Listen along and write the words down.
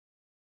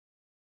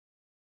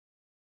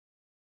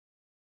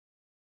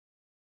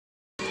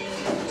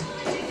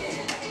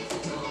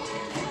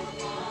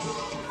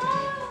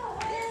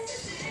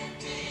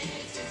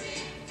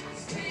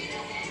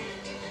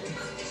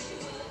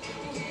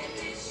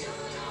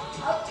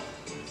Oh.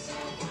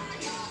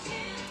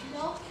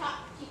 No cat.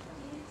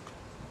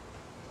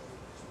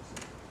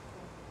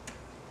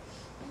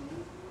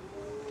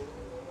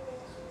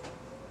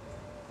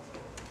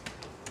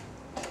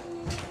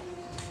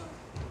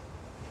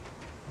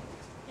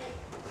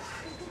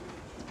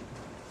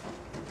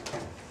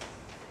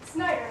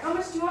 Snyder, how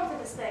much do you want for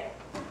this thing?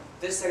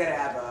 This I gotta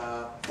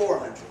have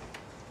 400.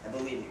 And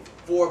believe me,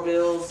 4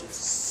 bills, it's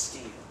a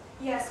steal.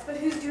 Yes, but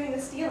who's doing the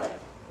stealing?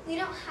 We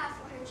don't have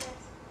 400.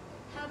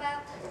 How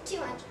about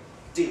 200?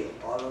 Deal.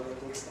 I'll go get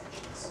the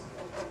extensions.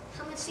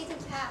 How much do you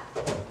think you have?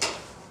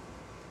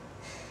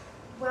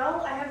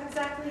 Well, I have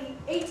exactly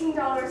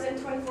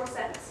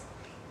 $18.24,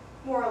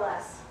 more or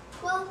less.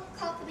 Well,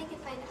 call up the bank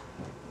and find out.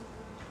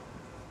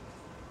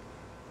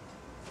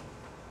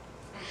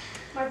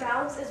 My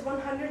balance is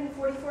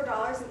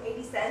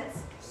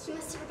 $144.80. You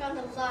must have forgotten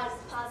a lot of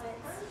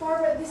deposits.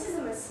 Barbara, this is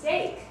a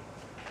mistake.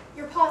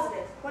 You're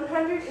positive,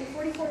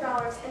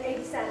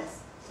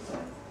 $144.80.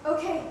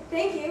 Okay,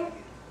 thank you.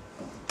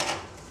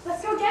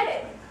 Let's go get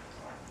it.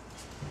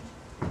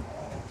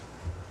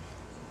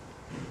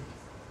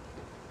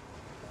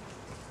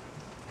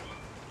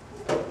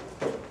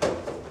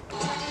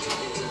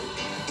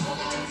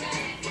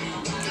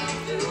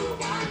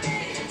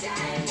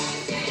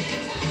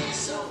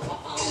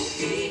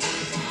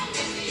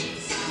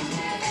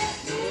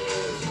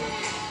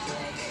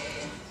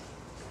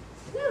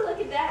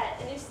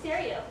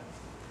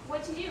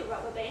 What'd you do,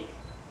 rob a bank?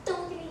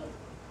 Don't look at me.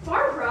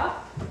 Barbara?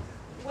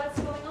 What's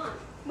going on?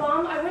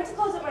 Mom, I went to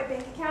close up my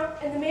bank account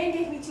and the man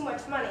gave me too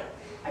much money.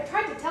 I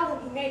tried to tell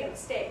him he made a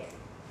mistake.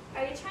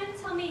 Are you trying to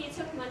tell me you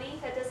took money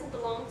that doesn't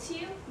belong to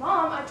you?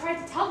 Mom, I tried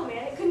to tell the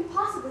man it couldn't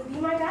possibly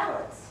be my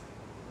balance.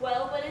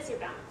 Well, what is your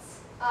balance?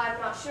 I'm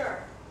not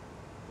sure.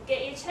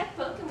 Get your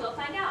checkbook and we'll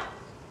find out.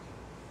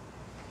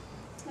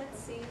 Let's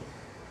see.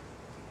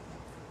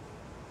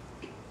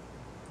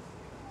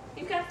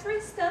 You've got 3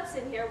 stubs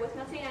in here with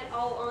nothing at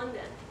all on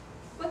them.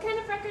 What kind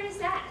of record is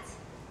that?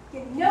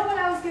 You know what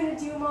I was going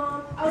to do,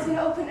 Mom? I was going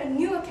to open a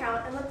new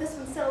account and let this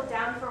one settle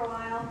down for a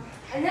while.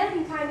 And then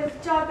we kind of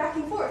jog back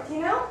and forth,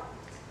 you know?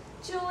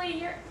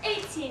 Julie, you're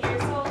 18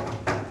 years old.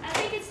 I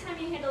think it's time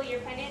you handle your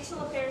financial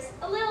affairs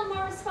a little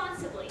more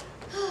responsibly.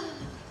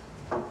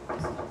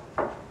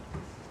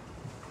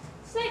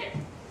 Snyder,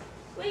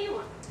 what do you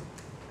want?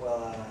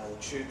 Well,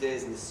 the truth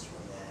is, and this is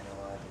from the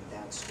NO, I've been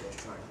downstairs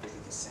trying to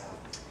figure this out.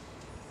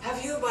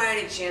 Have you by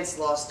any chance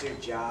lost your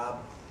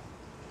job?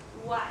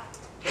 Why?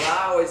 Well,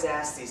 I always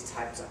ask these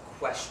types of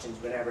questions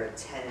whenever a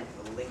tenant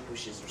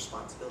relinquishes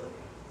responsibility.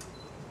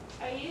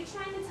 Are you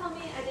trying to tell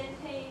me I didn't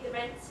pay the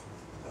rent?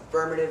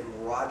 Affirmative,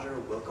 Roger,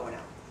 Wilco, and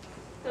Al.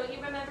 Don't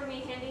you remember me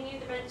handing you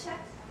the rent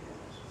check?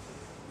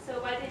 So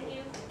why didn't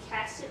you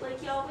cash it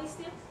like you always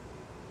do?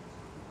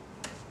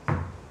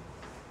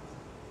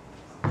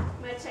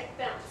 My check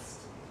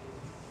bounced.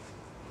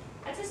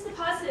 I just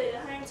deposited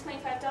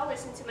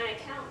 $125 into my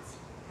account.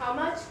 How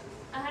much?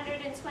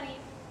 $125.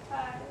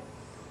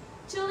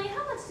 Julie,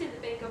 how much did the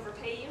bank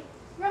overpay you?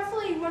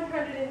 Roughly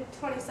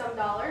 $120-some.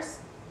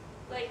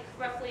 Like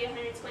roughly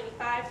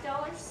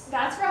 $125?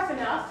 That's rough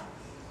enough.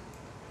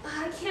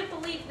 I can't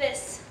believe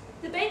this.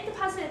 The bank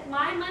deposited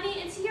my money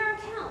into your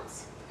account.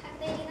 How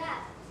did they do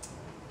that?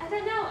 I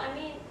don't know. I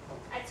mean,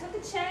 I took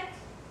a check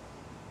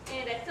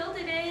and I filled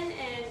it in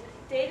and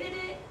dated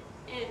it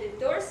and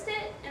endorsed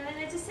it and then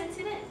I just sent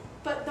it in.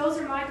 But those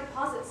are my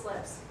deposit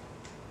slips.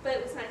 But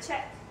it was my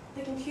check.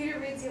 The computer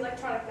reads the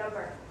electronic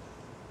number.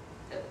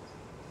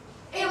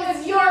 It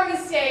was your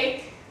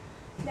mistake.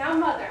 Now,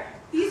 Mother,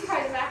 these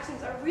kinds of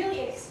actions are really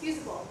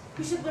inexcusable.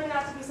 You should learn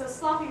not to be so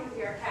sloppy with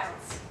your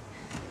accounts.